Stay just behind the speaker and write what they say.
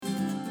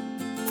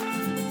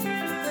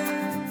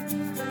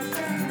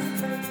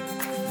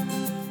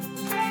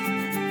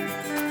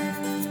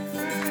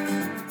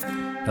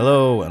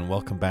Hello and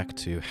welcome back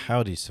to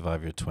How Do You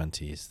Survive Your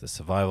 20s, the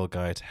survival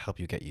guide to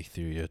help you get you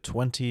through your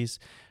 20s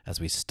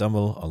as we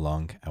stumble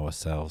along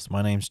ourselves.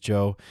 My name's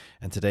Joe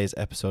and today's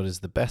episode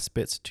is the best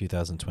bits of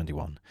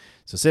 2021.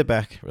 So sit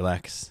back,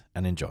 relax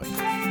and enjoy.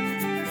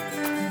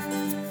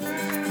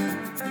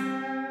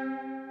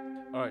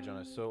 Alright,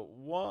 Jonas, so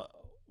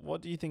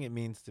what do you think it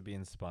means to be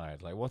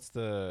inspired? Like what's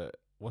the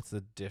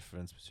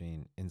difference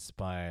between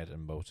inspired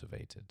and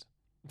motivated?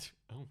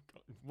 Oh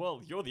God!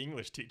 Well, you're the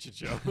English teacher,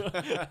 Joe.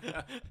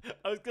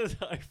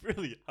 I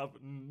really have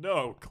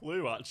no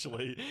clue.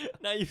 Actually,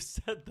 now you've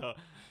said that,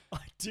 I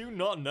do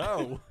not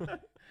know.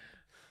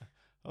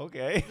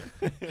 Okay,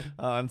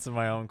 I'll answer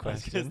my own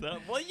question.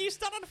 Well, you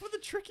started with the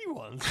tricky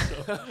ones.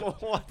 So.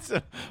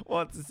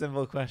 What's a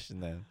simple question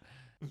then?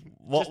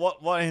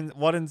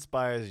 What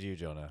inspires you,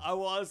 Jonah? I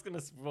was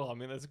gonna. Well, I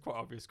mean, that's a quite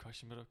obvious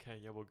question, but okay,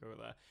 yeah, we'll go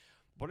there.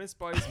 What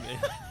inspires me?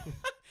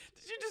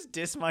 Did you just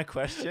diss my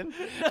question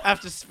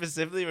after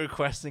specifically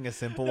requesting a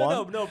simple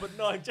one? No,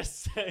 I'm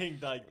just saying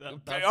like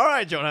that. All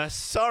right, Jonah.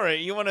 Sorry,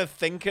 you want a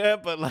thinker,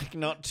 but like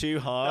not too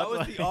hard. That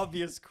was the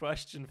obvious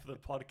question for the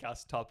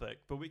podcast topic,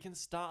 but we can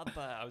start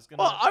there. I was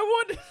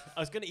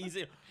gonna ease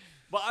it,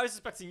 but I was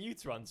expecting you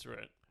to answer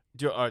it.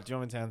 Do you want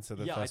me to answer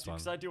the first one?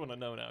 Because I do want to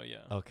know now,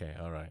 yeah. Okay,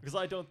 all right. Because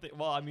I don't think...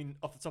 Well, I mean,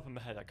 off the top of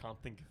my head, I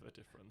can't think of a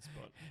difference,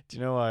 but... Do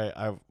you know,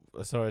 I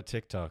saw a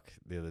TikTok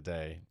the other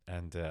day,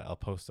 and I'll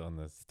post it on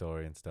the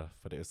story and stuff,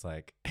 but it was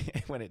like,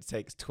 when it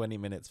takes 20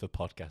 minutes for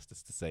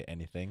podcasters to say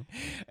anything,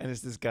 and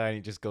it's this guy, and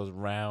he just goes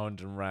round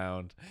and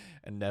round,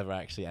 and never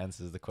actually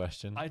answers the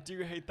question. I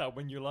do hate that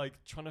when you're,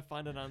 like, trying to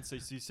find an answer,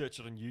 so you search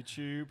it on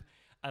YouTube...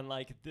 And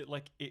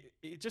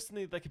it just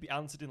something that could be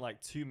answered in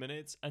like 2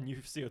 minutes, and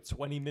you see a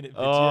 20-minute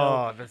video.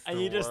 Oh, that's and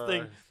the you just worst.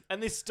 think,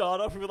 and they start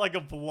off with like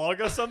a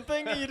vlog or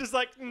something, and you're just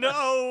like,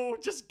 no,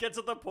 just get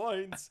to the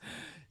point.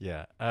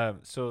 Yeah.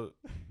 So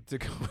to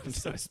go.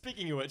 So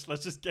speaking of which,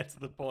 let's just get to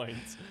the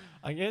point.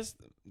 I guess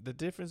the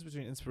difference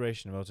between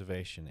inspiration and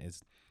motivation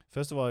is,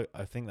 first of all,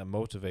 I think that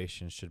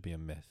motivation should be a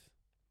myth.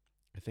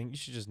 I think you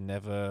should just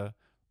never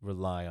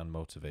rely on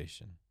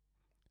motivation.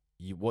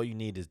 What you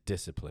need is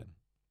discipline.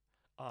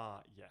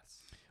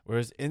 Yes.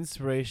 Whereas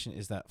inspiration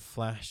is that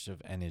flash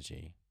of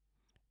energy.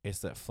 It's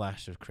that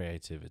flash of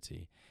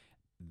creativity.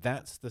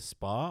 That's the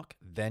spark.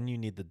 Then you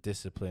need the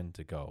discipline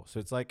to go.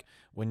 So it's like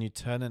when you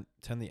turn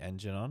the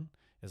engine on,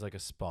 it's like a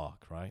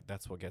spark, right?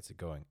 That's what gets it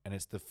going. And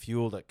it's the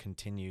fuel that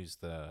continues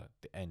the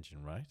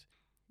engine, right?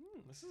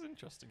 This is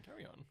interesting.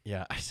 Carry on.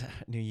 Yeah.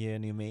 New year,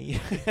 new me.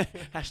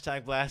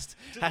 Hashtag blast.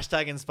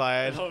 Hashtag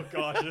inspired. Oh,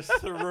 God. I just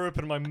threw up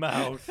in my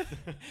mouth.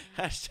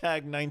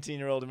 Hashtag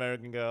 19-year-old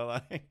American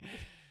girl.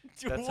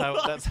 That's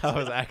how I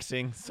was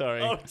acting.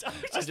 Sorry. Oh,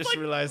 I just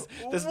realized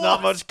there's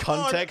not much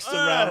context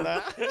around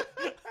that.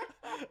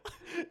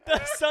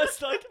 That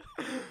sounds like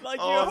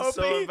you're I'm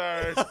so hoping.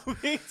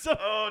 embarrassed.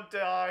 Oh,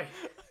 die.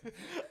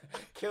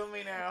 Kill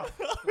me now.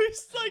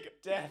 It's like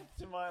Death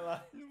to my life.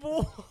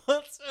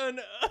 What on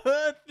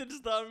earth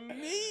does that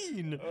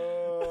mean?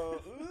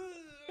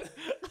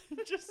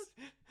 Just.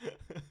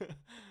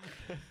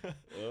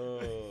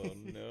 Oh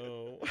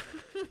no.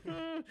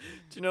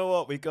 Do you know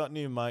what? We got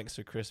new mics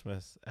for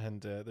Christmas,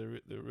 and they're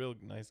a real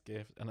nice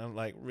gift. And I'm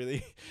like,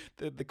 really,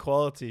 the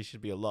quality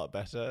should be a lot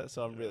better.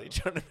 So I'm really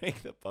trying to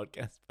make the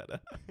podcast better,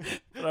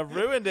 but I've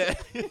ruined it.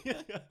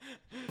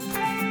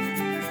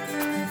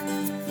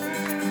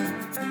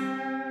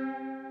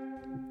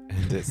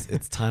 And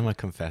it's time I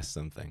confess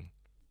something.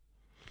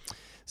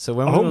 So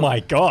when my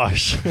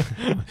gosh,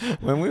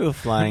 when we were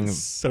flying, I'm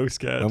so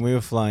scared. when we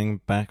were flying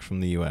back from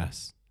the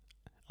US,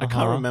 I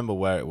can't remember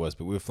where it was,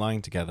 but we were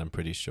flying together. I'm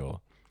pretty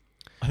sure.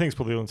 I think it's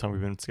probably the only time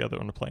we've been together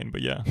on a plane,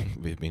 but yeah,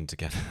 We've been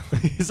together.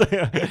 So,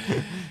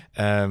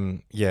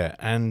 Yeah,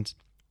 and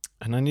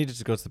I needed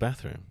to go to the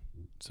bathroom,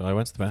 so I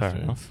went to the Fair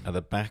bathroom enough. at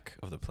the back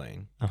of the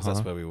plane because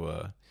that's where we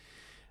were,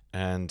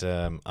 and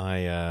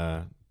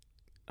I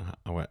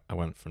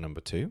went for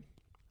number 2.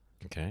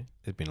 Okay,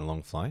 it'd been a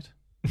long flight.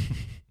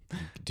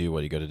 Do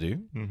what you got to do.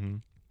 Mm-hmm.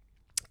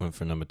 Went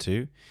for number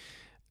 2,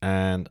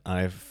 and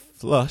I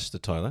flushed the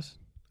toilet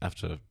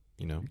after.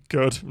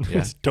 Good.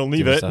 Yeah, Don't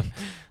leave doing it. stuff.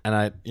 And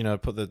I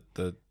put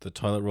the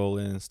toilet roll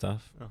in and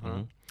stuff.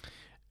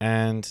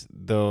 And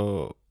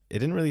though it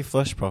didn't really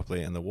flush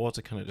properly, and the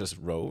water kind of just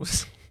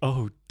rose.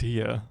 Oh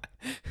dear.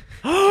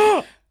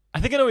 I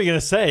think I know what you're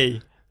gonna say.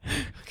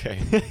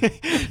 Okay.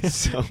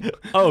 So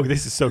Oh,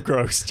 this is so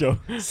gross, Joe.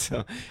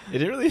 it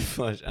didn't really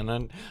flush,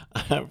 and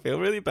I feel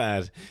really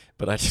bad,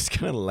 but I just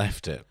kind of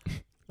left it.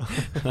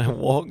 And I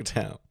walked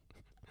out,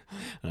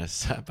 and I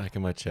sat back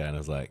in my chair, and I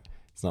was like,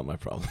 "It's not my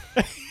problem."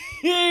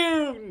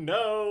 You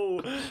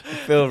know. I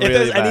feel really If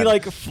there's bad. any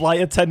like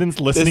flight attendants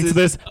listening to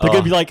this, they're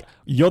gonna be like,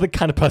 "You're the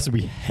kind of person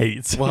we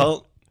hate."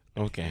 Well,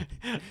 okay.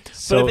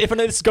 So if I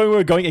know this is going where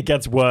we're going, it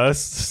gets worse.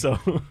 So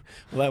Well,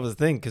 that was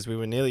the thing, because we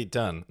were nearly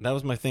done. That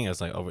was my thing. I was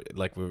like,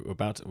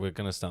 we're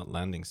gonna start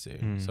landing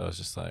soon. So I was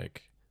just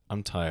like,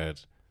 I'm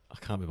tired. I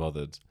can't be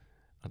bothered.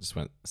 I just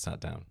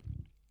sat down.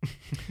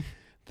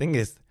 Thing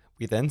is,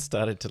 we then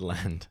started to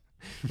land,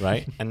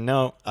 right? And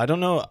no, I don't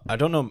know.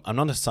 I'm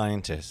not a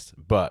scientist,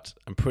 but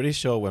I'm pretty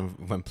sure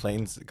when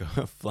planes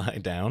fly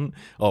down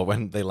or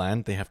when they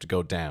land, they have to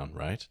go down,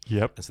 right?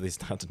 Yep. And so they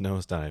start to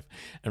nosedive.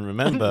 And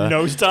remember,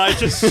 Nosedive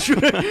just.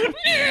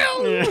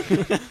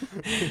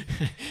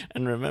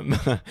 and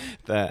remember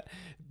that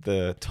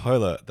the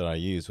toilet that I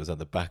used was at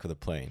the back of the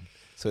plane,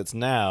 so it's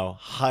now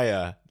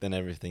higher than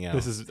everything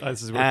else.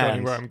 This is where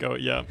I'm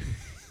going. Yeah.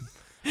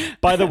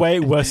 By the way,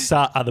 we're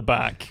sat at the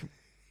back,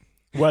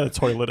 where the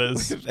toilet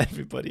is. With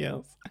everybody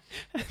else,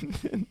 and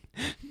then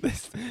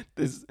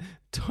this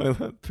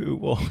toilet poo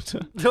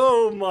water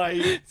Oh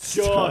my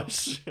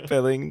starts gosh!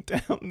 spilling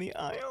down the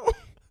aisle.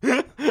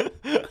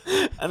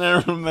 And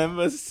I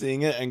remember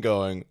seeing it and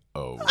going,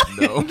 "Oh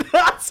no!"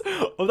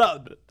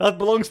 that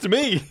belongs to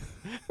me.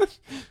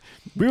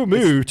 We were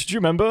moved. Did you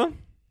remember?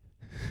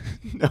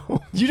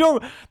 No, You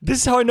don't. This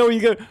is how I know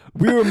you go.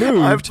 We were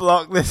moved. I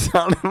blocked this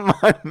out of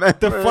my memory.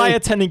 The flight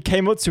attendant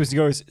came up to us and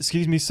goes,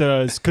 "Excuse me,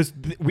 sirs," because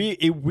we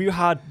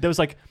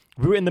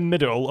were in the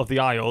middle of the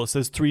aisle. So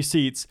there's 3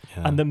 seats,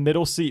 Yeah. and the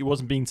middle seat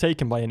wasn't being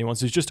taken by anyone.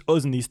 So it's just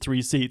us in these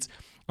 3 seats.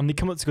 And they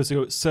come up to us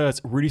and go,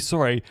 "Sirs, really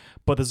sorry,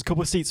 but there's a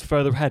couple of seats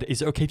further ahead.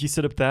 Is it okay if you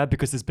sit up there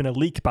because there's been a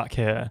leak back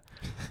here?"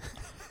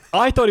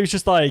 I thought it was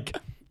just like,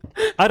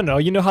 I don't know.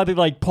 You know how they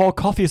like pour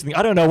coffee or something?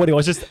 I don't know what it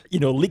was. Just,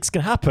 leaks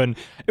can happen.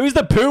 It was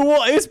the poo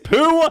water. It was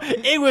poo water.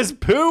 It was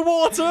poo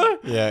water.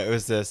 Yeah, it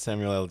was the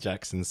Samuel L.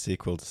 Jackson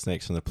sequel to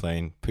Snakes on the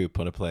Plane, Poop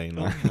on a Plane.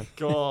 Oh my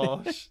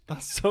gosh.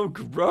 That's so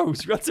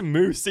gross. We had to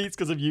move seats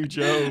because of you,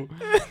 Joe.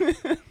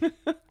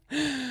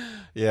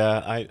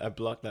 Yeah, I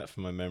blocked that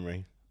from my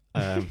memory.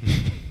 I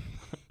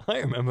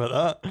remember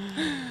that.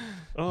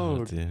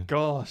 Oh, dear.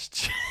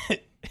 gosh.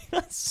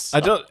 That's I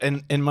don't.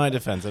 In my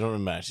defense, I don't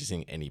remember actually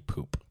seeing any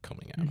poop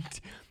coming out.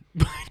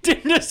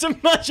 Didn't just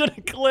imagine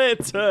a clear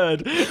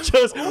turd.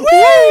 Just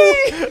woo!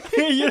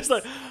 You're just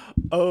like,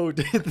 oh,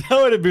 that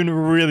would have been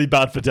really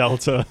bad for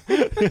Delta.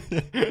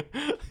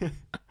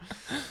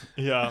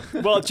 Yeah.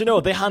 Well, do you know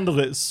what? They handled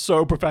it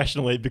so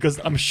professionally because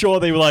I'm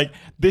sure they were like,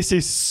 this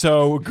is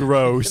so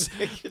gross.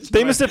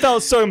 They must have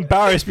felt so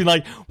embarrassed being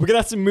like, we're going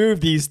to have to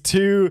move these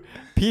 2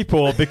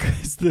 people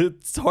because the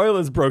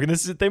toilet's broken.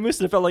 They must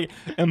have felt like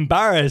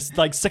embarrassed,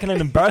 like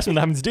secondhand embarrassment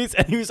having to do this.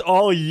 And it was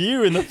all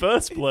you in the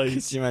first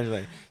place. Could you imagine,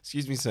 like,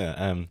 excuse me,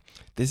 sir,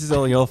 this is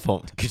all your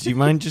fault. Could you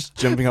mind just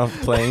jumping off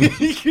the plane?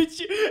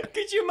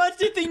 Could you imagine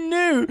if they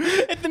knew?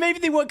 If maybe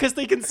they weren't, because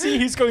they can see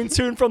who's going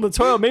to and from the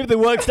toilet. Maybe they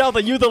worked out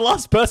that you're the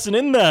last person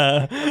in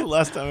there. The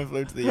last time I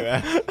flew to the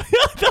US.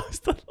 That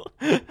was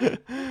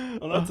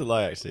Well, not to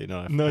lie, actually.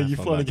 No, No, I you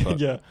found funny. that quote.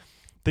 Yeah.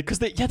 Because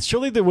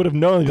surely they would have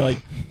known.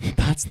 Like,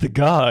 that's the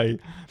guy.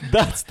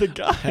 That's the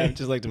guy. I'd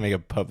just like to make a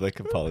public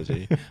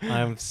apology.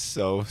 I am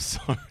so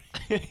sorry.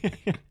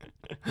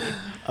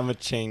 I'm a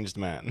changed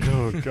man.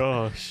 Oh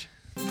gosh.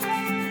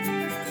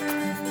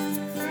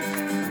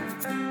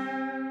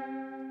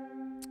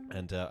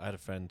 And I had a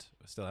friend,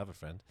 I still have a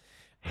friend,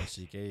 and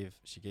she gave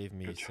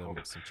me some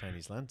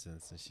Chinese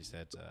lanterns, and she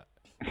said,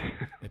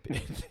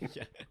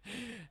 yeah,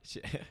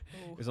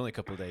 it was only a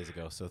couple of days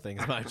ago, so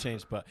things might have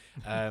changed. But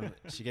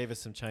she gave us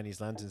some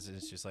Chinese lanterns,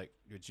 and she's like,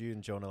 "Would you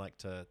and Jonah like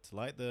to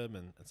light them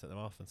and set them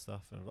off and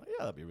stuff?" And I'm like,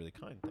 "Yeah, that'd be really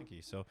kind, thank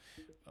you." So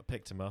I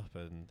picked them up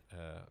and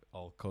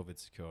all COVID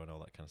secure and all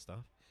that kind of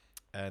stuff.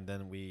 And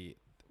then we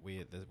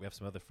have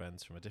some other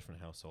friends from a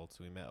different household,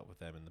 so we met up with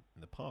them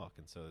in the park,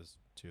 and so there's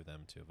 2 of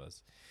them, 2 of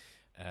us,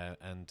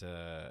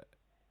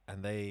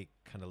 and they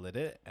kind of lit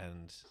it,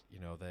 and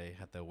they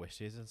had their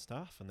wishes and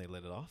stuff, and they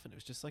lit it off, and it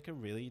was just like a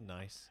really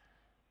nice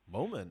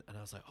moment, and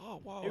I was like,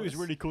 oh wow, It was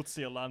really cool to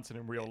see a lantern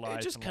in real life.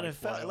 it just and, kind of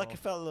felt wow. like it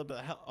felt a little bit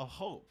of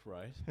hope,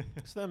 right?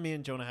 So then me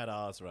and Jonah had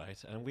ours,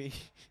 right, and we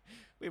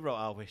wrote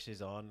our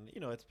wishes on.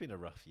 It's been a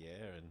rough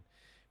year, and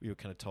we were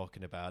kind of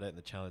talking about it and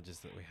the challenges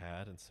that we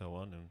had and so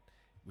on, and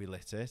we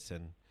lit it,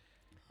 and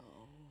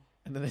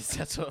then it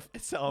set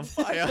on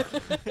fire.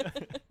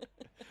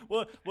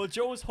 Well,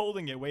 Joe was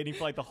holding it, waiting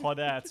for like the hot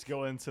air to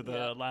go into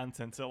the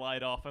lantern to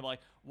light off, and like,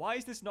 why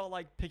is this not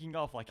like picking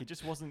off? Like, it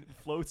just wasn't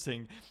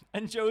floating.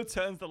 And Joe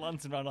turns the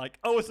lantern around, like,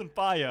 oh, it's on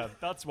fire.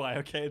 That's why.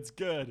 Okay, it's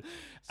good.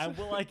 And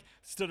we're like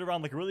stood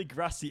around like a really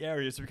grassy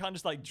area, so we can't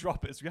just like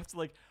drop it. So we have to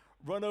like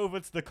run over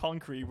to the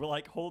concrete. We're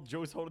like,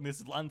 Joe's holding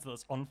this lantern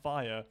that's on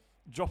fire.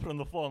 Drop it on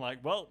the floor. And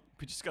like, well,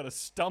 we just gotta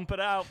stomp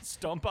it out.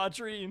 Stomp our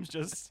dreams.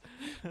 Just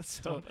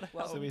stomp it out.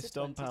 Welcome So we to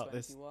stomp out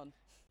this. 2021.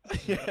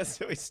 Yeah,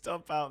 so we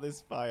stomp out this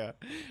fire,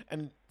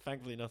 and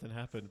thankfully nothing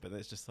happened. But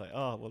it's just like,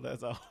 oh well,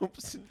 there's our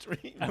hopes and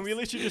dreams. And we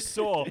literally just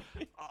saw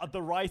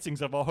the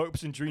writings of our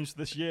hopes and dreams for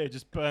this year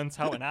just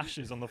burnt out in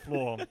ashes on the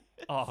floor.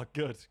 Oh,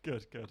 good. I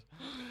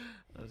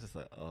was just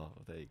like, oh,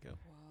 there you go.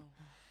 Wow.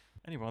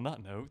 Anyway, on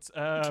that note,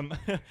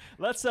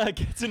 let's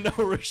get to know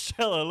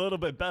Rochelle a little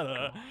bit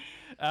better.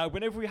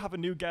 Whenever we have a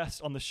new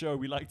guest on the show,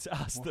 we like to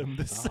ask them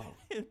the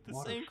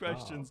same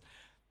questions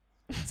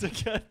to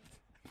get.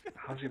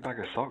 How's your bag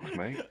of socks,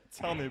 mate?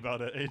 Tell me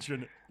about it,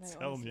 Adrian. No,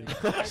 Tell me.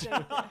 honestly,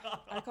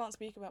 I can't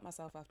speak about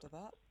myself after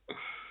that.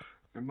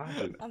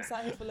 Imagine. I'm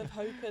sat here full of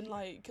hope and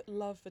like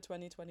love for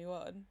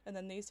 2021, and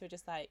then these two are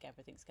just like,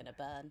 everything's gonna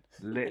burn.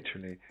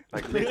 Literally,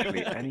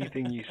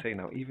 anything you say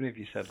now, even if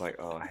you said like,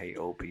 "Oh, I hate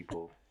old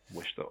people,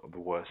 wish the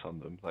worst on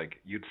them,"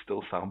 like you'd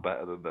still sound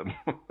better than them.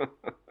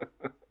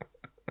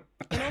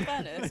 In all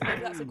fairness,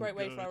 maybe that's a great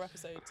way for our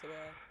episode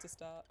to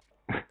start.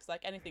 Because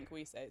like anything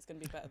we say, it's gonna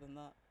be better than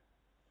that.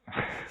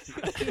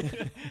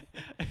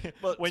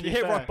 But when to you be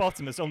hit fair, rock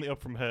bottom, it's only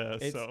up from here.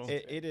 So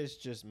it is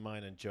just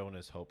mine and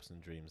Jonah's hopes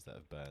and dreams that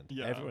have burned.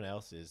 Yeah. Everyone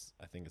else's,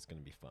 I think it's going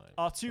to be fine.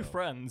 our two So-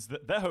 friends,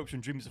 their hopes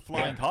and dreams are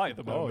flying high at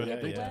the Oh, moment. yeah,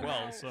 They did yeah.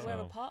 well. So We're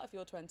a part of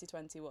your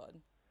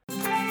 2021.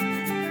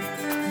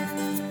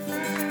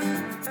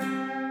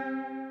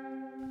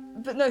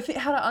 But no,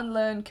 how to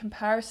unlearn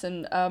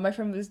comparison. My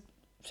friend was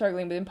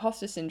struggling with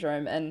imposter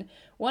syndrome, and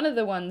one of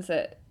the ones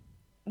that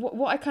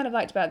what I kind of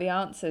liked about the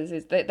answers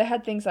is that they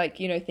had things like,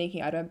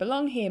 thinking I don't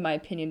belong here, my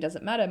opinion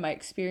doesn't matter, my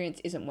experience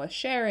isn't worth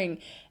sharing,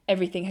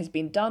 everything has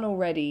been done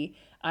already,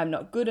 I'm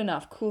not good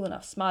enough, cool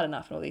enough, smart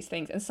enough, and all these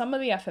things. And some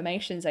of the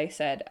affirmations they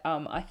said,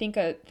 I think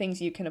are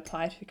things you can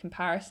apply to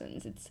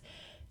comparisons. It's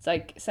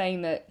like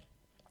saying that,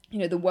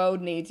 the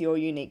world needs your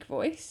unique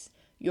voice.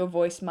 Your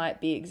voice might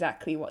be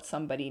exactly what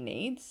somebody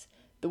needs.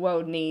 The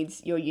world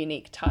needs your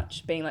unique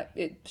touch, being like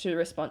the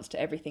response to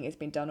everything has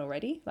been done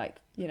already,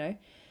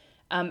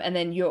 and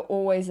then you're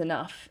always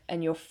enough,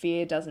 and your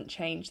fear doesn't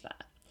change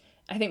that.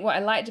 I think what I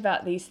liked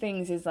about these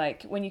things is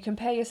like when you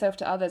compare yourself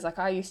to others, like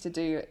I used to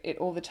do it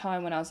all the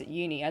time when I was at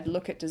uni. I'd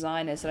look at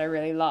designers that I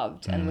really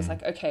loved and was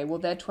like, okay, well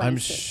they're 26. I'm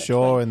they're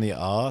sure 20. in the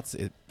arts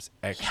it's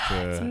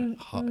extra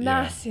It's hard.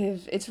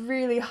 massive. It's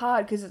really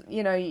hard because,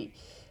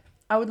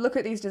 I would look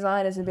at these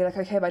designers and be like,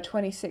 okay, by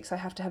 26, I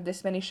have to have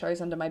this many shows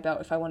under my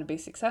belt if I want to be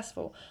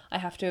successful. I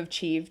have to have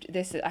achieved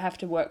this. I have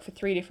to work for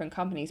 3 different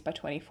companies by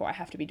 24. I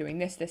have to be doing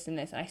this, this, and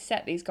this. And I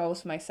set these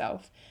goals for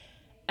myself.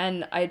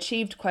 And I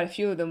achieved quite a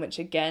few of them, which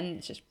again,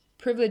 it's just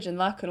privilege and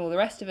luck and all the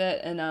rest of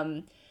it.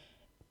 And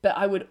but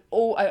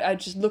I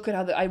just look at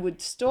I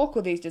would stalk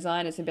all these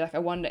designers and be like, I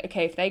wonder,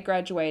 okay, if they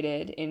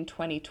graduated in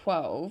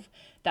 2012,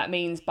 that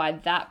means by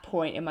that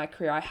point in my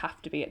career, I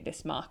have to be at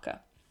this marker.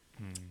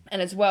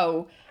 And as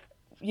well,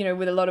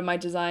 with a lot of my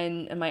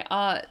design and my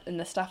art and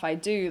the stuff I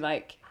do,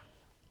 like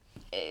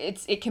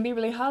it can be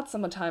really hard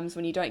sometimes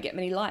when you don't get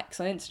many likes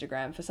on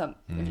Instagram for some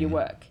of your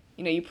work.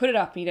 You put it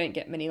up and you don't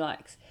get many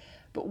likes.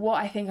 But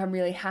what I think I'm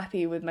really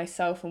happy with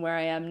myself and where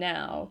I am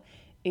now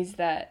is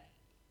that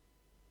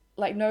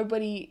like no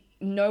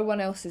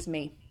one else is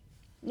me.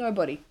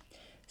 Nobody.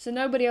 So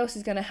nobody else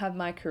is going to have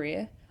my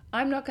career.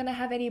 I'm not going to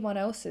have anyone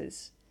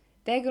else's.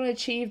 They're going to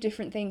achieve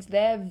different things.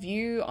 Their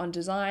view on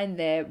design,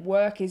 their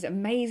work is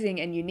amazing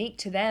and unique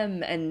to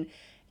them. And,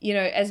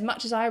 as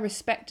much as I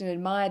respect and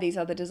admire these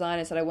other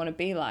designers that I want to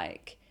be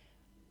like,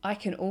 I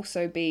can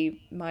also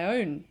be my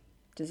own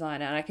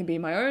designer and I can be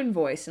my own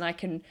voice and I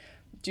can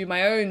do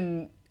my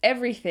own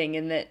everything,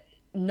 and that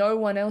no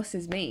one else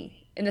is me.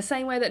 In the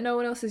same way that no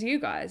one else is you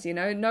guys,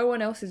 no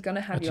one else is going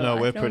to have your life.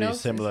 we're No one pretty else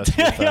is. similar, to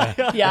be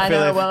fair. Yeah, I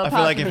know. Well, I feel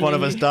apart like if from one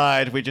of you. us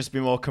died, we'd just be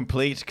more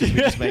complete because we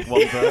just make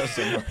one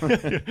person.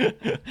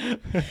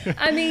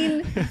 I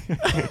mean,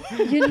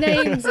 your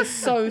names are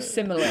so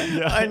similar.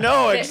 I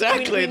know, We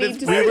exactly. need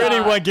to we really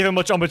start. weren't given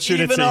much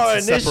opportunity Even our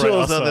to separate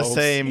initials are the ourselves.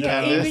 same,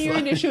 Yeah, Candice. even your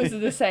initials are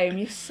the same.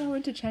 You're so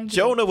interchangeable.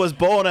 Jonah was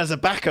born as a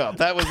backup.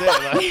 That was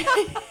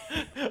it.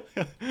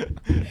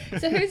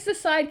 So who's the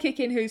sidekick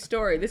in whose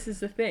story? This is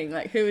the thing.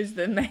 Like, who is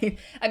the main?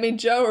 I mean,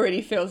 Joe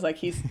already feels like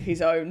he's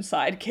his own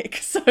sidekick.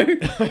 So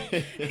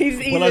he's.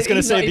 Well, I was going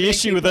to say the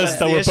issue with us,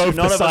 though, we're both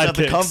None the of us have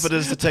the sidekicks.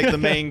 confidence to take the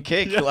main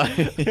kick. Like,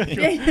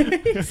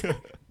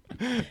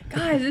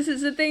 Guys, this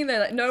is the thing though.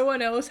 Like, no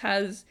one else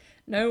has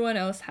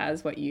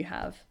what you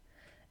have,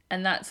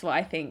 and that's what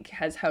I think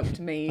has helped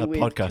me A with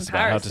podcast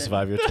about how to comparison.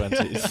 survive your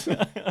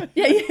 20s.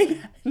 Yeah.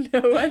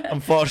 No one.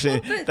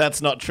 unfortunately, that's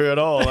not true at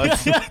all.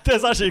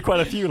 There's actually quite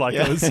a few like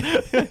Yeah. us.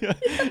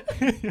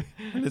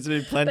 There's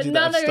been plenty But that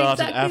none have are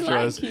started exactly after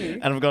like us you.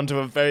 and have gone to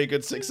a very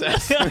good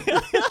success.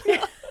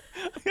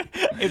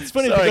 It's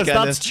funny Sorry, because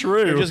that's Candice.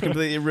 true. You've just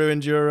completely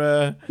ruined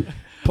your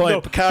point.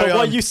 No, Carry but on.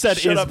 what you said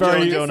Shut is up,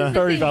 very, Jonah.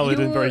 very thing, valid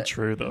and very you're-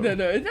 true, though.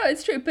 No,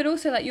 it's true. But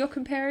also, like, you're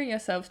comparing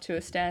yourself to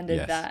a standard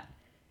Yes. that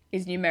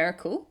is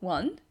numerical,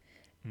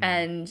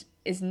 and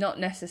is not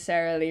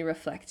necessarily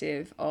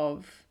reflective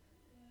of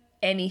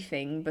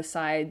anything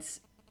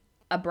besides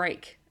a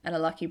break and a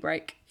lucky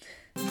break.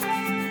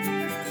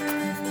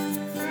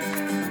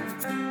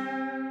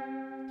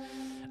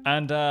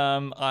 And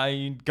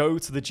I go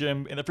to the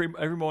gym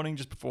every morning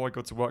just before I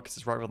go to work because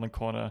it's right around the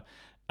corner.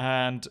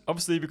 And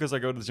obviously, because I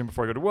go to the gym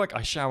before I go to work,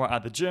 I shower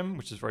at the gym,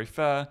 which is very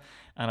fair.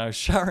 And I was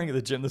showering at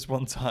the gym this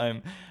one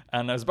time,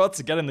 and I was about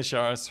to get in the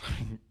shower, so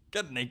I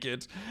get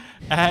naked.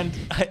 And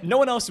no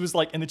one else was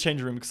like in the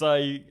changing room because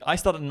I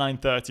started at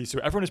 9:30, so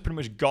everyone is pretty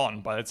much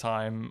gone by the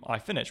time I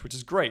finish, which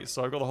is great.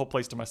 So I've got the whole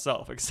place to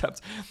myself,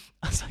 except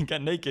as I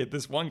get naked,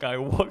 this one guy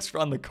walks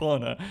around the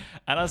corner,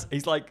 and as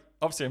he's like,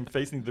 obviously I'm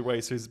facing the way,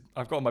 so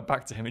I've got my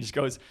back to him, and he just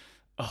goes,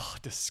 "Oh,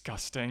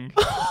 disgusting."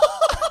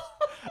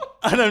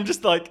 And I'm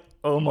just like,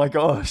 oh my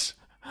gosh,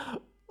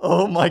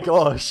 oh my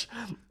gosh.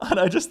 And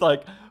I just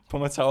like put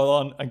my towel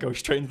on and go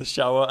straight into the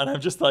shower. And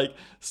I'm just like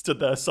stood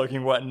there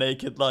soaking wet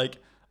naked, like,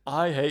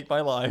 I hate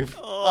my life.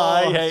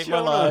 I hate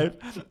my life.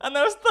 And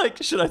I was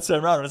like, should I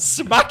turn around and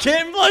smack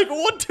him? Like,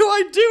 what do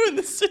I do in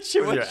this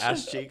situation? With your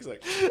ass cheeks,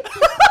 like.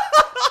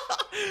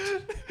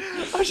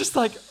 I was just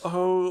like,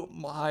 oh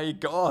my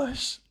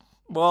gosh.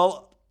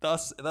 Well,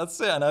 that's it.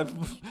 And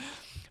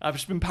I've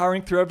just been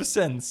powering through ever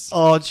since.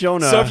 Oh,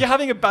 Jonah. So if you're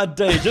having a bad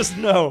day, just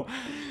know,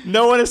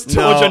 no one has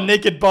told your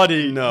naked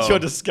body you're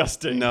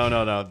disgusting.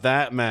 No.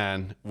 That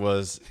man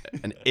was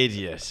an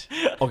idiot.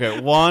 Okay,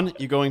 one,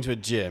 you're going to a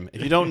gym.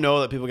 If you don't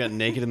know that people get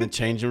naked in the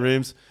changing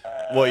rooms,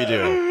 what are you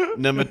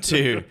doing? Number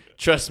two,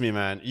 trust me,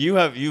 man,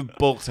 you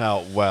bulked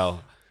out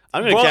well.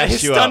 I'm going to gas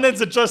his you up.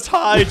 standards are just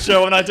high,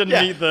 Joe, and I didn't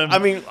meet them. I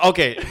mean,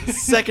 okay,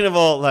 second of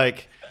all,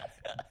 like,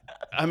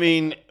 I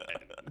mean,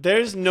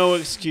 there's no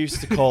excuse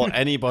to call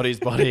anybody's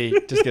body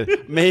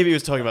disgusting. Maybe he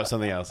was talking about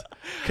something else.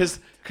 Because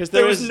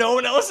there was no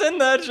one else in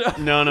there, Joe.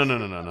 No.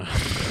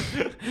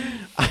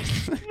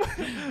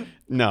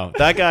 No,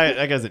 that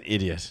guy's an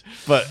idiot.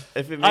 But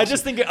if it makes I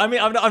just think, I mean,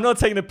 I'm not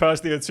taking it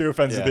personally or too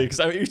offensively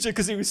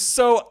because he was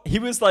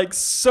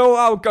so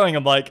outgoing.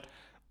 I'm like,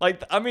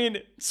 I mean,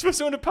 for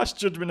someone to pass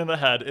judgment in the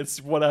head,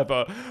 it's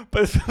whatever.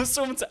 But for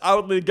someone to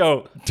outwardly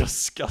go,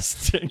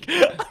 disgusting,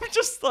 I'm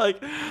just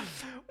like,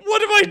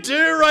 what do I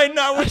do right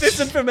now with this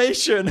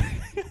information?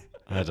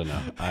 I don't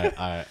know.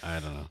 I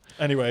don't know.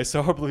 Anyway,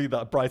 so hopefully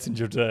that brightens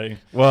your day.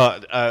 Well,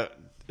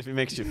 if it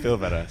makes you feel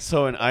better.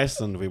 So in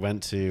Iceland, we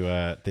went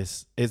to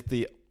this is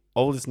the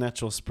oldest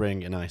natural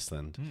spring in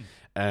Iceland,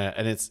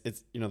 and it's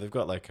they've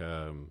got like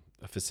a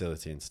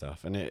facility and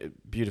stuff, and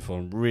it beautiful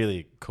and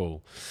really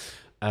cool.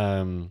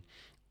 And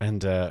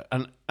the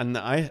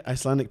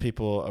Icelandic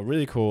people are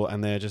really cool,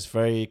 and they're just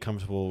very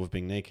comfortable with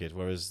being naked,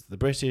 whereas the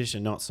British are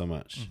not so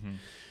much. Mm-hmm.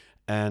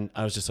 And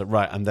I was just like,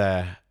 right, I'm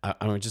there.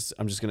 I'm just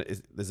gonna.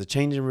 There's a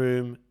changing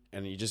room,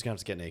 and you're just gonna have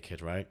to get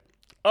naked, right?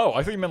 Oh,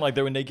 I thought you meant like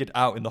they were naked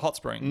out in the hot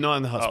spring. Not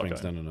in the hot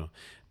springs. Okay. No.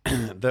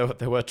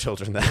 there were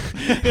children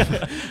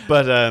there,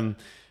 but and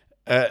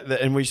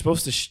you're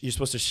supposed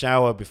to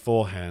shower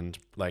beforehand,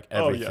 like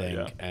everything,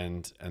 yeah.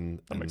 and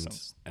That makes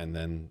sense. and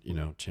then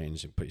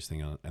change and put your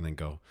thing on and then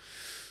go.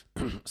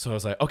 So I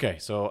was like, okay,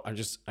 so I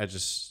was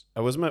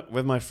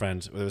with my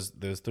friend. There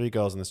was 3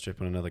 girls on this trip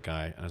and another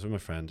guy, and I was with my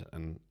friend,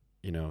 and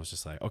I was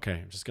just like,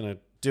 okay, I'm just gonna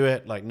do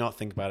it, like not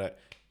think about it,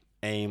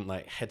 aim,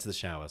 like head to the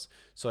showers.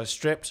 So I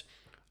stripped.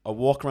 I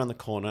walk around the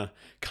corner,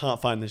 can't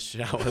find the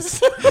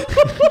showers.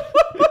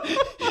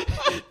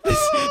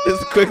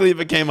 This quickly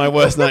became my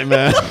worst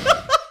nightmare.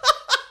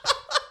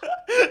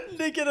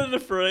 Naked and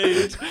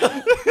afraid.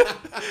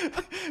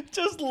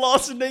 Just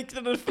lost naked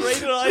and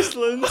afraid in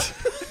Iceland.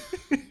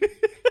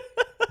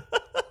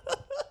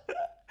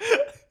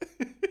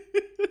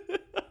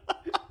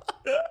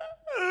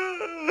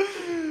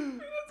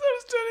 I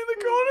was turning the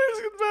corner, I was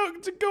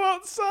about to go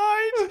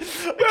outside.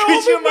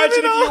 Could you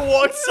imagine if you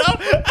walked up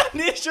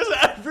and it's just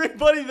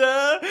everybody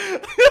there?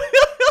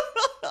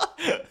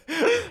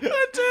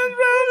 I turned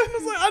around and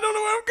was like, I don't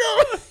know where I'm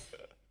going.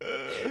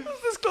 I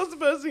was this close to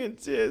bursting in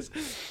tears.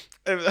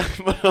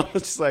 But I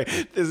was just like,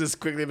 this is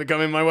quickly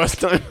becoming my worst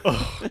time.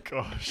 Oh,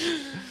 gosh.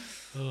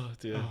 Oh,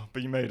 dear. Oh,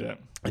 but you made it.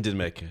 I did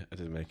make it.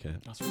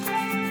 That's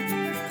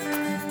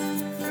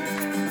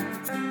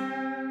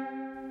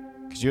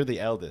Because you're the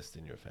eldest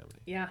in your family.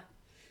 Yeah.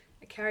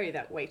 I carry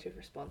that weight of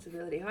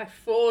responsibility. I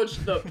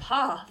forged the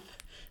path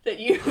that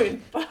you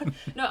would.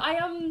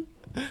 No,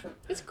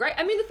 it's great.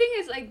 I mean, the thing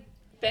is, like,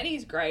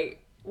 Benny's great.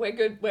 We're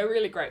good. We're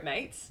really great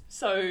mates.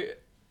 So,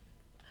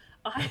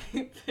 I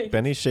think.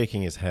 Benny's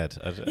shaking his head.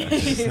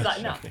 He's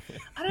like, no.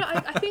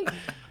 I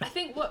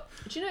think what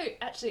do you know?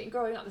 Actually,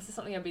 growing up, this is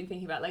something I've been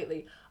thinking about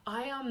lately.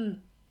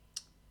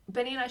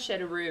 Benny and I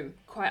shared a room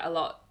quite a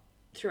lot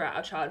throughout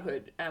our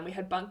childhood, and we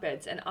had bunk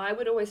beds, and I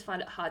would always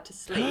find it hard to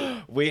sleep.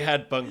 We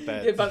had bunk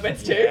beds. You had bunk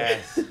beds too?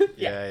 Yes.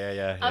 Yeah.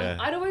 Yeah.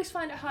 I'd always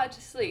find it hard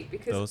to sleep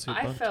because Those who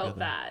I bunk felt together.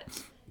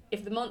 that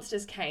if the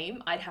monsters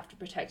came, I'd have to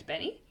protect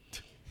Benny.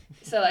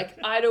 So, like,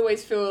 I'd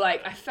always feel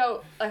like I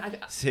felt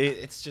like See,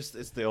 it's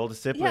the older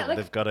sibling. Yeah, like,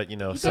 They've got it,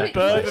 gotta- separate.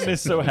 burden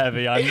is so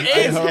heavy. It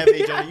is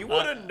heavy, Johnny. You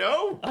wouldn't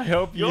know. I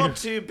hope You're you.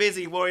 too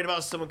busy worrying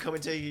about someone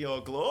coming to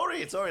your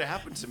glory. It's already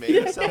happened to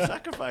me.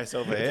 Self-sacrifice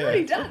over here.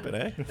 already done. But,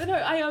 eh? But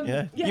no,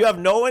 Yeah. You have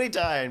no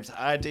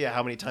idea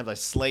how many times I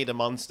slayed a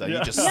monster. Yeah.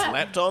 You just Yeah.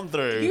 slept on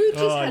through. You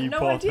just Oh, had you no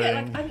poor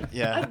idea. thing.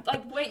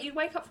 You'd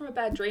wake up from a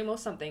bad dream or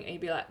something, and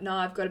you'd be like, "No,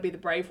 I've got to be the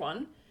brave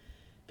one,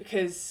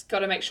 because got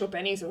to make sure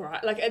Benny's all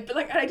right." Like I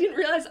didn't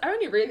realize. I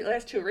only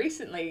realized till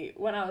recently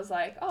when I was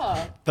like,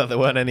 "Oh, That there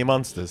weren't any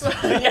monsters.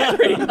 yeah,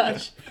 pretty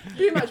much."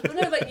 But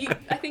no, like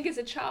I think as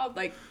a child,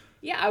 like,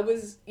 yeah,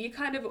 you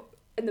kind of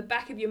in the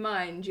back of your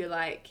mind, you're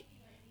like,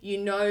 you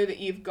know that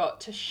you've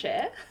got to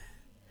share.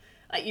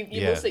 Like you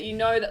also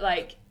that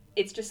like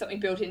it's just something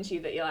built into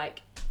you that you're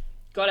like,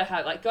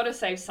 gotta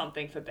save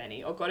something for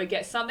Benny, or gotta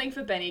get something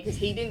for Benny because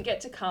he didn't get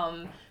to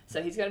come,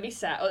 so he's gonna be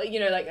sad. Or,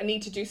 like I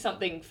need to do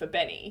something for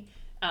Benny.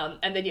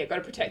 And then got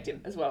to protect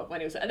him as well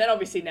when he was. And then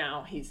obviously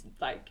now he's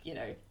like,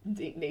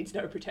 needs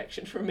no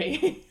protection from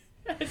me.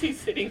 As he's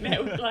sitting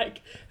there with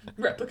like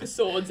replica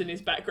swords in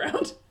his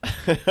background.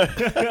 It's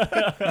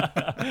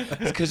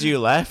because you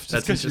left.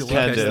 That's It's just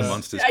kind the of.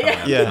 monsters Yeah,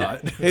 come yeah.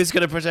 out. Yeah. Who's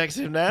gonna protect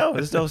him now?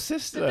 There's no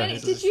sister. Benny,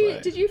 It's did just you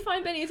like- did you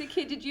find Benny as a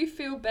kid? Did you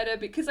feel better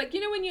because like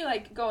when you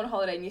like go on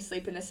holiday and you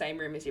sleep in the same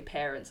room as your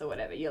parents or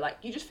whatever, you're like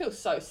you just feel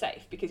so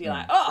safe because you're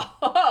like well.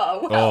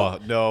 Oh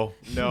no,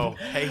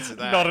 hated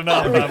that. Not in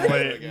our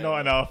family. Not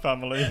in our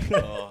family.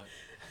 Oh.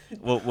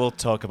 We'll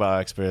talk about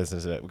our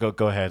experiences.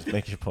 Go ahead,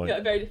 make your point.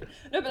 Yeah, very different.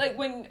 No, but like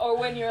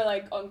when you're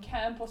like on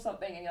camp or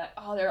something and you're like,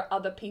 oh, there are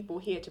other people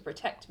here to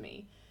protect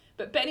me.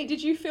 But Benny,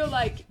 did you feel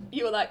like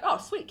you were like, oh,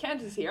 sweet,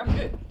 Candace is here, I'm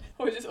good?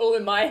 Or was this all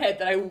in my head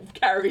that I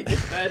carried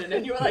this burden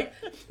and you were like,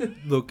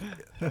 Look,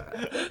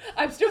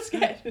 I'm still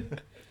scared?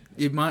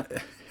 it might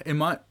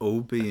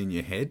all be in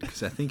your head,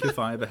 because I think if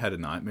I ever had a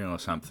nightmare or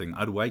something,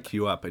 I'd wake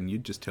you up and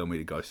you'd just tell me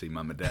to go see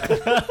Mum and Dad.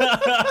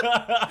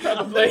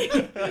 Probably.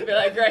 I'd be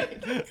like,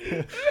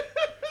 great.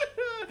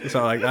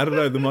 So like, I don't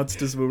know, the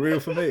monsters were real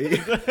for me.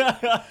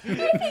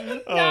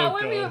 No,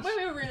 when we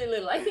were really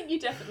little, I think you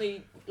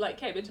definitely like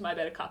came into my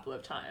bed a couple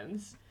of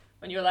times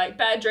when you were like,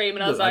 bad dream,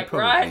 and I was Look, I like,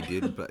 probably right.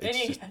 did, but Then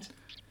it's you just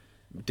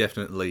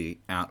definitely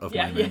out of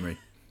Yeah, my yeah. memory.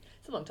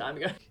 It's a long time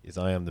ago. Is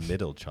I am the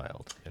middle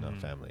child in our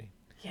family.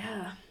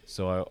 Yeah.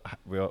 So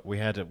we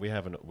had and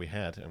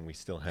we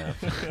still have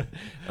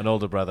an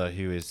older brother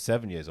who is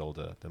 7 years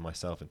older than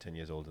myself and 10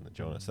 years older than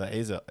Jonah. So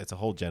it's a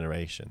whole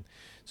generation.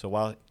 So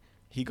while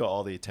he got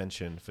all the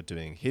attention for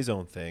doing his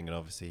own thing, and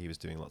obviously he was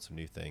doing lots of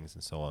new things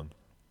and so on,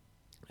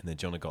 and then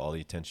Jonah got all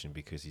the attention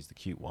because he's the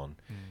cute one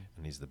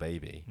and he's the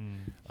baby.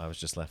 I was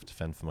just left to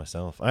fend for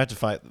myself. I had to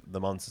fight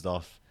the monsters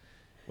off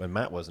when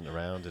Matt wasn't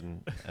around,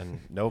 and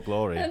no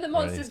glory. And the or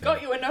monsters anything.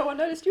 got you and no one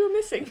noticed you were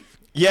missing.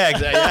 Yeah,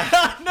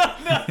 exactly.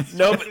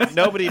 Yeah.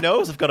 Nobody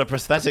knows I've got a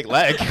prosthetic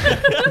leg.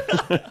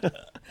 I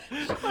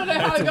don't know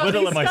how I got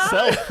Whittle these it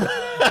scars.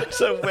 myself.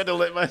 So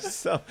whittle it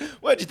myself.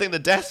 Where do you think the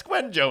desk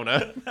went,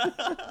 Jonah?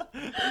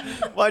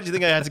 Why do you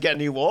think I had to get a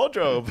new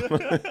wardrobe?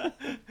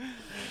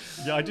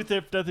 Yeah, I do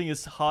don't think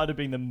it's harder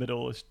being the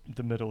middle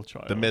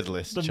child. The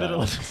middlest The child.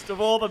 middlest of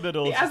all the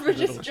middles. The it's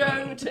averagest middle Joe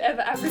child. to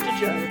ever average a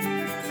Joe.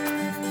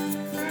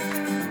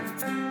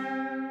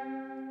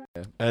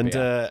 And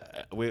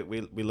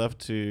we love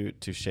to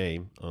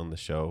shame on the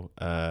show.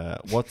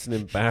 What's an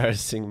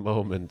embarrassing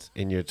moment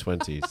in your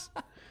 20s?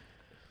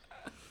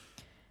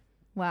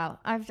 Wow,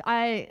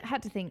 I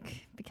had to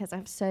think because I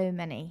have so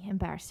many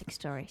embarrassing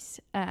stories.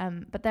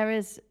 But there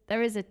is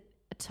a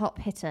top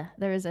hitter.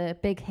 There is a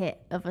big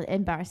hit of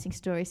embarrassing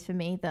stories for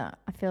me that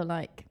I feel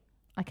like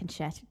I can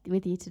share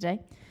with you today.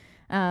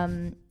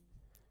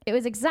 It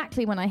was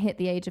exactly when I hit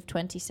the age of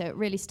 20, so it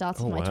really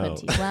started my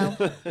 20s well.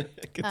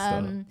 Good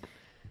stuff.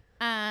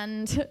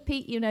 And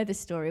Pete, you know this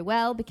story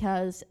well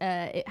because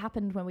it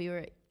happened when we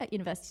were at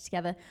university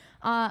together.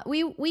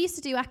 We used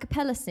to do a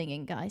cappella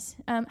singing, guys.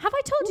 Have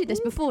I told you this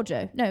before,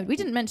 Joe? No, we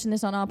didn't mention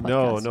this on our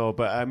podcast. No,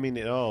 but I mean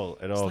it all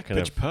It's like kind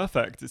pitch of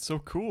perfect. It's so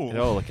cool. it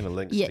all kind of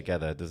links Yeah.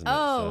 together, doesn't it?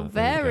 Oh, So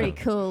there very you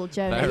go. cool,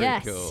 Jonah. Very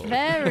yes, cool.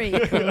 very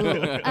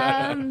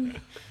cool.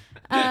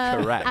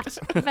 Correct.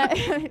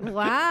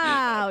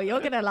 Wow, you're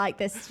gonna like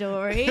this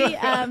story.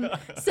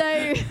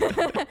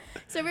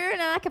 So we were in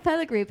an a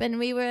cappella group and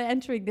we were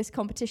entering this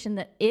competition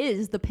that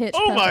is the pitch.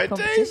 Oh my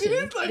Perfect days, it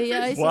competition. is like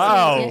Yeah, this.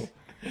 Wow.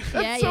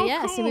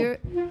 Yeah. So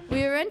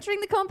we were entering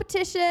the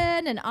competition,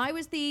 and I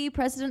was the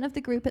president of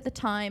the group at the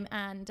time,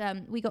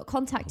 and we got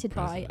contacted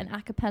by an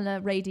a cappella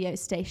radio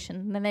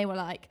station, and they were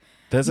like,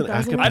 There's an You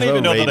guys are acapella I didn't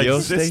even know that radio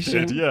existed.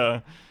 station.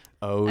 Yeah.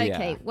 Oh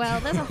okay, yeah. well,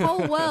 there's a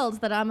whole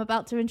world that I'm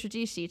about to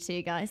introduce you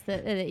to, guys,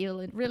 that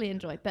you'll really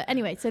enjoy. But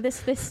anyway, so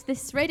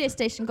this radio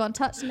station got in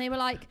touch, and they were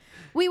like,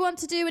 we want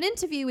to do an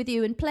interview with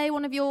you and play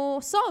one of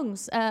your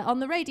songs on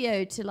the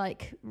radio to,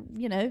 like,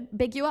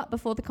 big you up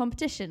before the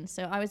competition.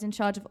 So I was in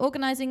charge of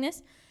organizing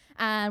this,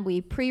 and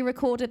we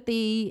pre-recorded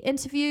the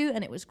interview,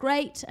 and it was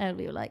great. And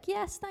we were like,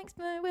 yes, thanks,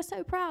 we're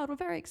so proud, we're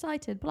very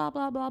excited, blah,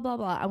 blah, blah, blah,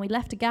 blah. And we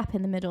left a gap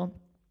in the middle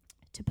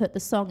to put the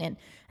song in.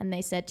 And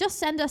they said, just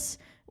send us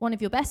one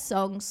of your best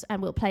songs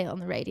and we'll play it on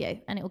the radio,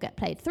 and it will get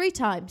played 3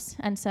 times.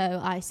 And so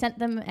I sent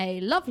them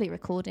a lovely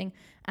recording,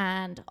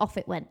 and off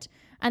it went.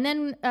 And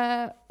then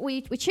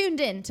we tuned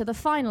in to the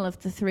final of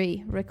the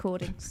 3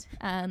 recordings,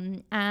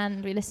 and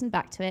we listened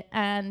back to it,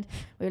 and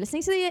we were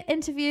listening to the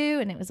interview,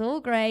 and it was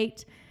all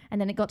great. And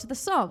then it got to the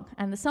song,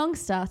 and the song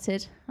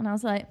started, and I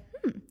was like,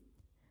 I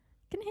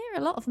can hear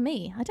a lot of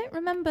me. I don't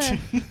remember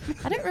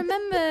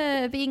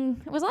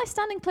being, was I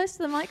standing close to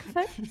the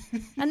microphone?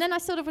 And then I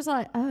sort of was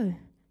like, oh,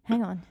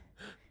 hang on.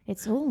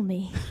 It's all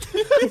me.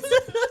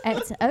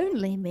 It's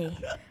only me.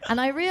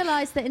 And I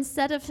realized that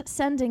instead of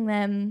sending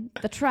them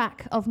the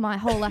track of my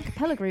whole a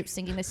cappella group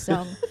singing this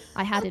song,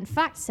 I had in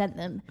fact sent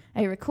them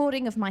a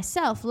recording of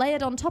myself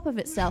layered on top of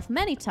itself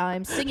many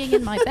times, singing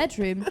in my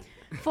bedroom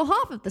for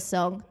half of the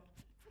song,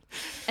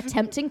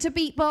 attempting to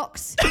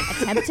beatbox,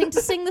 attempting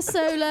to sing the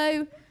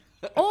solo,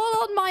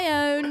 all on my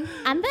own,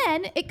 and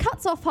then it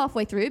cuts off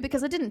halfway through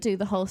because I didn't do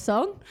the whole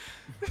song,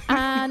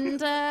 and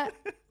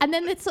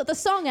then the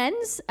song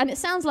ends, and it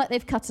sounds like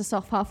they've cut us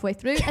off halfway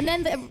through, and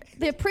then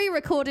the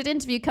pre-recorded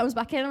interview comes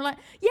back in, and I'm like,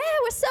 yeah,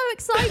 we're so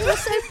excited, we're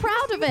so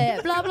proud of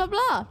it, blah blah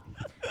blah.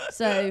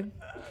 So,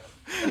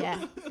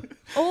 yeah,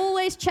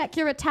 always check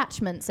your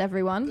attachments,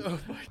 everyone.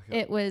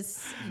 It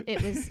was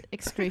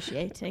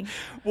excruciating.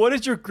 What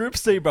did your group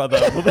say about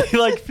that? Were they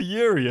like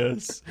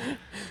furious?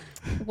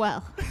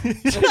 Well,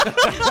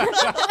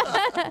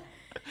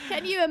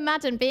 can you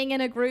imagine being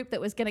in a group that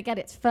was going to get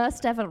its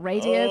first ever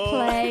radio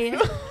play?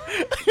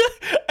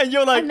 And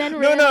you're like, And then no,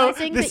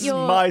 realising this that is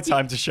you're- my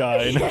time to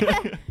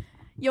shine.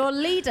 Your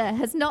leader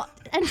has not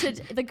entered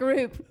the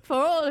group for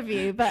all of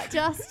you, but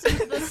just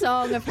the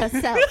song of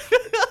herself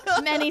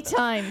many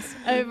times,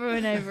 over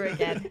and over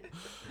again.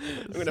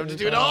 I'm gonna have to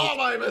do it all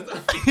by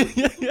myself.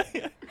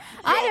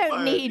 I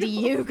don't need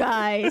you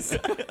guys.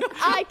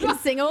 I can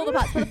sing all the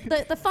parts.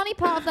 But the funny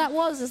part of that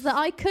is that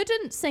I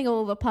couldn't sing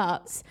all the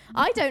parts.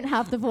 I don't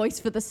have the voice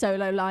for the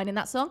solo line in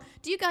that song.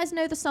 Do you guys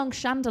know the song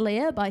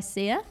Chandelier by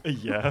Sia?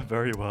 Yeah,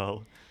 very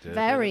well.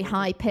 Very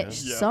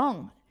high-pitched Yeah.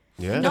 song.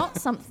 Yeah. Not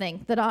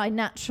something that I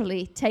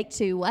naturally take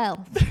to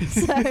well.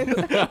 So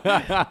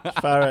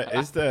Farah,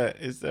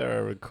 is there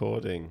a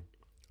recording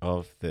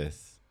of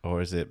this,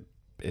 or is it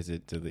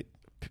delete?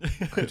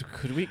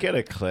 Could we get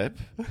a clip?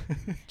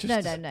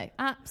 no,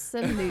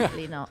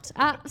 absolutely not.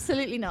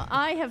 Absolutely not.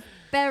 I have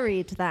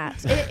buried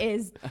that. It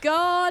is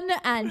gone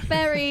and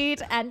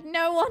buried, and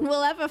no one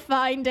will ever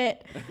find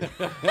it.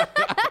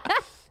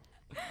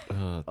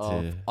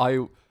 Oh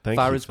dear. Thank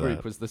you Farah's for group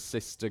that. was the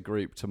sister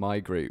group to my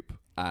group,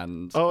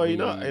 and Oh, are we you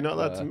not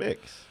allowed to were-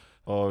 mix,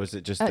 or is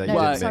it just Oh, that no, you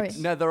Well, didn't sorry. mix?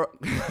 no, there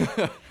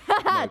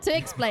are, To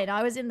explain,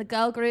 I was in the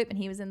girl group and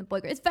he was in the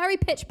boy group. It's very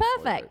pitch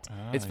perfect.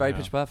 it's very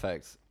pitch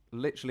perfect.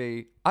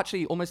 Literally,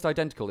 actually, almost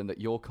identical in that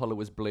your color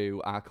was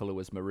blue, our color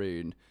was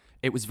maroon.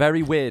 It was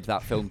very weird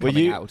that film Were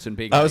coming you? out and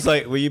being. I was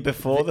like, were you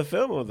before the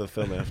film or the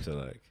film after?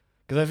 Like,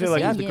 because I feel like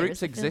yeah, it's- the Yeah, it was groups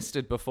the film.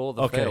 existed before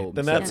the okay, film.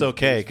 then so that's Yeah.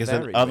 okay, it was because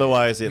very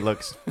otherwise it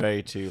looks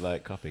very too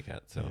like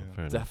copycat. So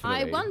fair enough. Definitely.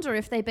 I wonder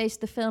if they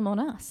based the film on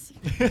us.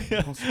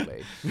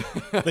 Possibly.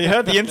 They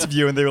heard the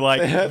interview and they were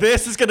like,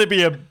 this is going to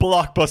be a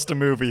blockbuster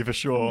movie for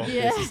sure.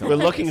 Yeah. We're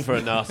looking for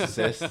a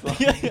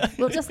narcissist.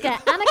 We'll just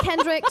get Anna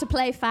Kendrick to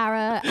play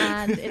Farah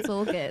and it's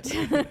all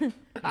good.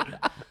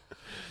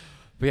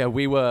 But yeah,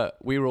 we were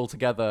all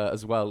together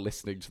as well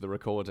listening to the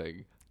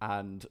recording,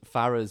 and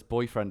Farah's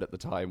boyfriend at the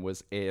time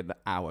was in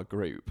our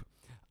group,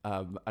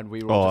 and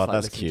we were all Oh, just like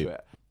that's listening cute. to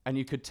it. And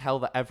you could tell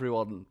that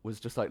everyone was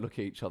just like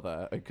looking at each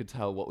other and could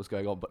tell what was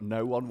going on, but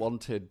no one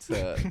wanted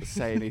to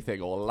say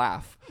anything or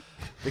laugh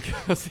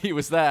because he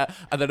was there.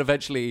 And then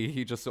eventually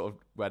he just sort of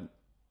went,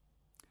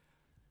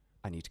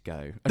 I need to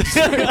go. And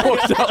just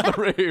walked out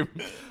the room,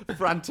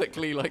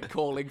 frantically like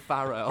calling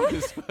Farah on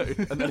his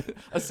phone. And then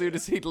as soon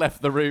as he'd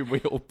left the room, we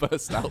all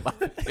burst out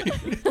laughing.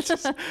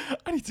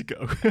 I need to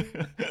go.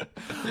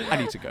 I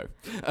need to go.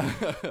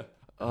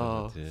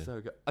 Oh, dear. so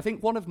good. I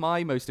think one of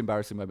my most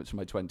embarrassing moments from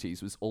my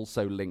 20s was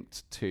also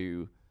linked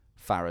to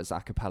Farah's a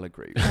cappella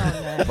group.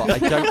 Oh, But I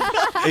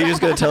don't. Are you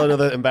just going to tell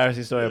another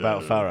embarrassing story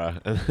about Farah?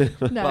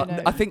 no. But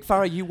No, I think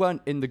Farah, you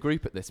weren't in the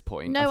group at this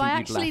point. No, I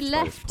think you'd actually by this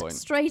left point.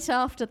 straight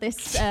after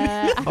this. Oh,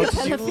 did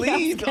you acapella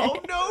leave? fiasco.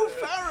 Oh no,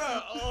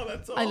 Farah! Oh,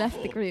 that's awful. I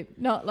left the group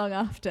not long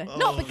after.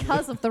 Not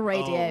because of the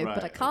radio, right,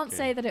 but I can't okay.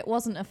 say that it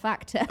wasn't a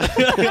factor.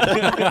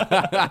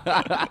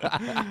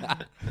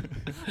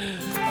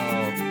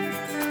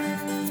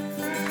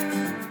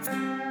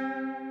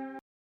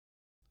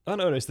 Oh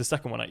no, it's the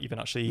second one. I even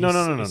actually. No,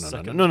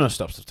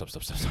 stop,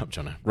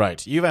 Jono.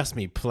 Right, you've asked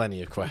me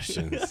plenty of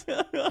questions,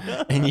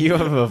 and you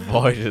have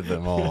avoided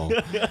them all.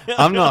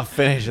 I'm not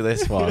finished with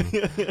this one.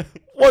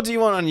 What do you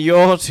want on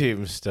your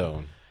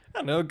tombstone? I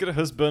don't know, good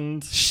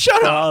husband. Shut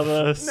up!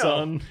 Father,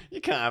 son. No,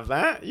 you can't have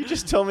that. You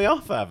just told me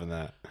off for having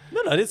that.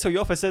 No, I didn't tell you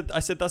off. I said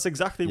that's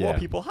exactly Yeah. what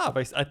people have.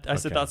 I said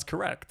Okay. that's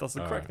correct. That's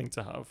the All correct right. thing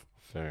to have.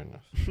 Fair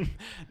enough.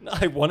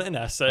 I want an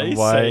essay And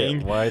why?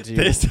 saying Why do you?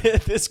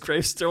 this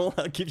gravestone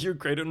will give you a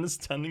great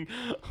understanding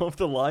of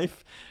the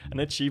life and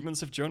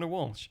achievements of Jonah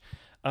Walsh.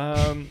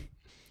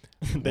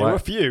 There Why- were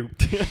few.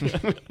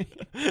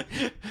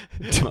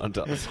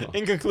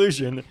 In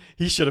conclusion,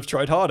 he should have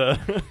tried harder.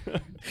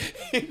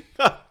 In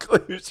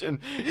conclusion,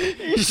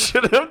 you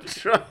should have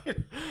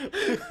tried.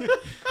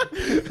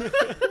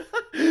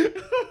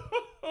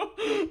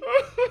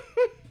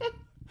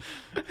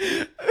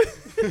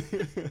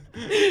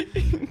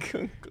 In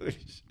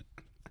conclusion.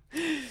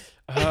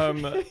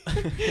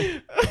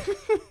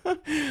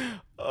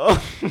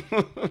 Oh,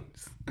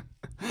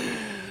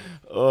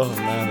 oh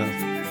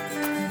man.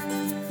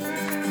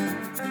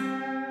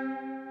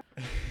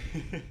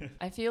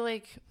 I feel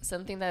like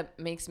something that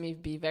makes me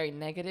be very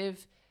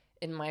negative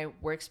in my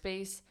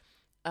workspace.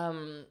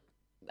 I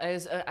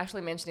was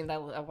actually mentioning that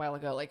a while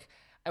ago. Like,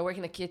 I work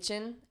in a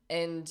kitchen,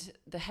 and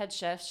the head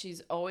chef,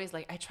 she's always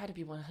like, I try to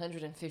be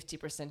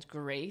 150%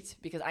 great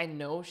because I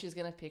know she's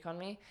gonna pick on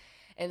me.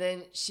 And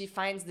then she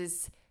finds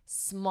this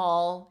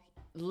small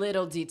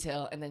little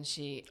detail, and then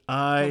she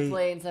I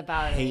complains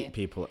about hate it.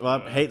 people. Well,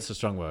 hate's a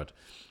strong word.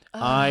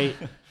 I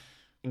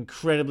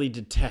incredibly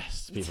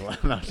detest people. I'm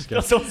not just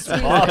kidding. That's so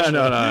harsh.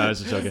 No,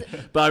 it's just joking.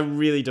 But I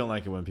really don't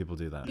like it when people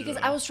do that. Because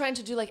I was trying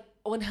to do like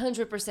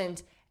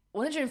 100%,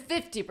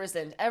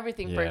 150%,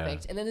 everything Yeah.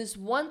 perfect. And then there's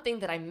one thing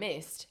that I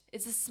missed.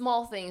 It's a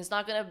small thing. It's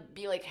not going to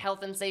be like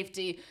health and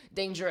safety,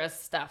 dangerous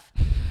stuff.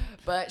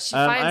 But she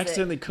I finds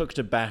accidentally cooked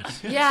a bat.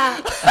 it. Yeah.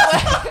 And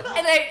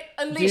I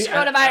unleashed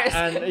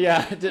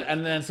coronavirus.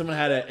 And then someone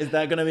had it. Is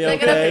that going to be Is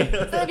okay?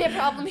 that gonna be a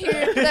problem here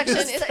in production?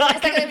 Is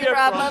that gonna be a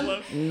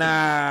problem?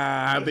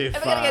 Nah, I'll be Am I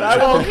gonna fine. get That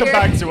trouble will come here?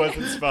 back to us.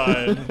 It's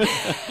fine.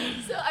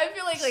 So I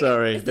feel like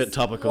Sorry, it's bit this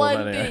topical, one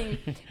but anyway.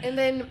 thing, and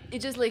then it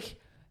just like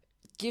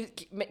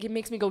it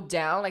makes me go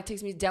down, like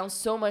takes me down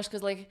so much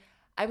because like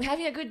I'm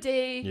having a good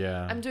day.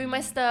 Yeah. I'm doing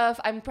my stuff.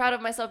 I'm proud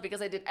of myself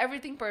because I did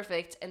everything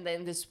perfect. And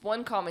then this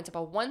one comment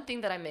about one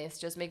thing that I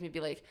missed just make me be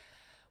like,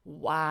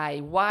 why?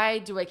 Why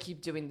do I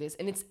keep doing this?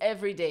 And it's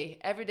every day.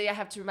 Every day I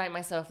have to remind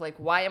myself, like,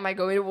 why am I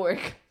going to work?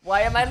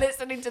 Why am I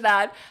listening to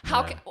that?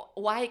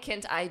 Why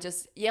can't I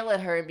just yell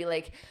at her and be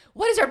like,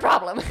 what is your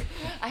problem?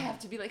 I have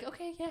to be like,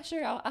 okay, yeah,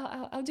 sure.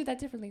 I'll do that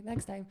differently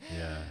next time.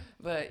 Yeah.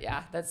 But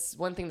yeah, that's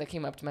one thing that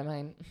came up to my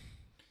mind.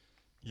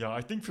 Yeah,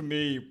 I think for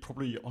me,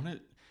 probably on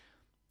it,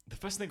 the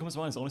first thing that comes to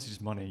mind is honestly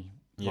just money.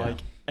 Yeah.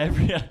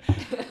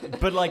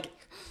 Like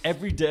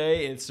every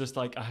day, it's just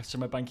like I have to check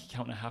my bank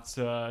account. And I have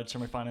to check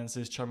my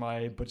finances, check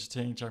my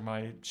budgeting, check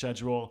my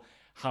schedule.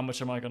 How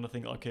much am I gonna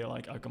think? Okay,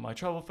 like I got my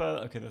travel fare.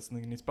 Okay, that's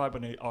something I need to buy,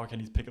 but I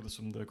need to pick up this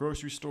from the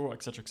grocery store,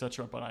 etc.,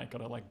 etc. But I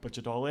gotta like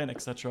budget all in,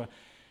 etc.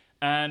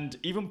 And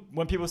even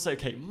when people say,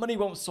 okay, money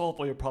won't solve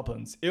all your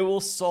problems, it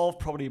will solve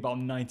probably about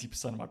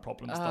 90% of my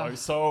problems though.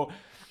 So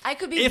I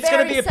could be it's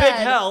very gonna be a sad. big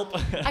help.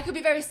 I could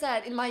be very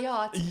sad in my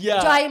yacht, Yeah.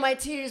 drying my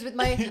tears with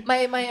my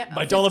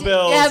My dollar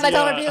bills, Yeah, my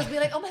dollar yeah. bills. Be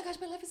like, oh my gosh,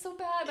 my life is so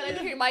bad, but I'm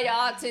here in my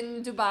yacht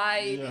in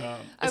Dubai. Yeah.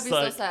 I'd It's be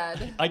like- so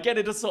sad. I get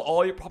it doesn't solve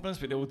all your problems,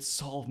 but it would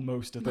solve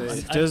most of them.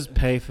 It does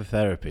pay for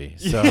therapy.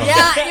 So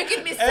Yeah, you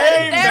can be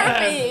sad in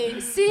Amen.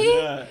 therapy. See?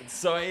 Yeah,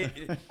 so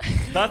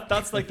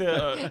that's like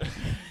the.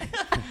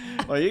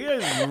 Well, you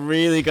guys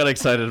really got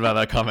excited about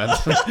that comment.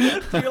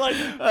 You're like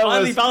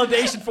finally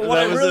validation for what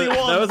I really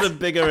want. That was a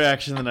bigger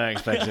reaction than I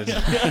expected.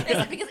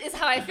 It's because it's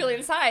how I feel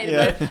inside,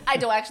 Yeah. but I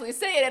don't actually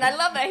say it, and I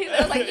love that.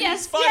 I was like,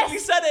 yes, finally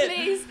yes, said it.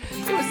 please,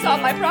 it will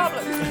solve my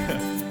problems.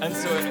 And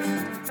so.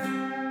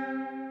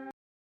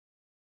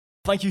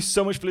 Thank you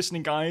so much for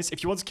listening, guys.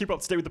 If you want to keep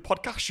up to date with the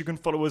podcast, you can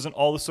follow us on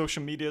all the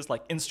social medias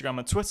like Instagram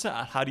and Twitter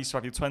at How Do You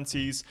Survive Your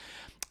 20s.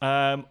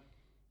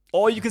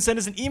 Or you can send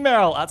us an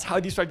email at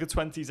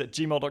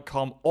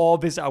howdoyousurviveyour20s@gmail.com or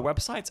visit our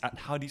website at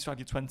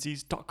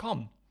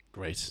howdoyousurviveyour20s.com.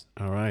 Great.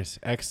 All right.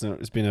 Excellent.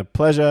 It's been a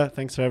pleasure.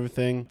 Thanks for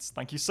everything.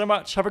 Thank you so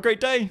much. Have a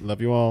great day.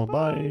 Love you all.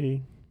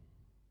 Bye.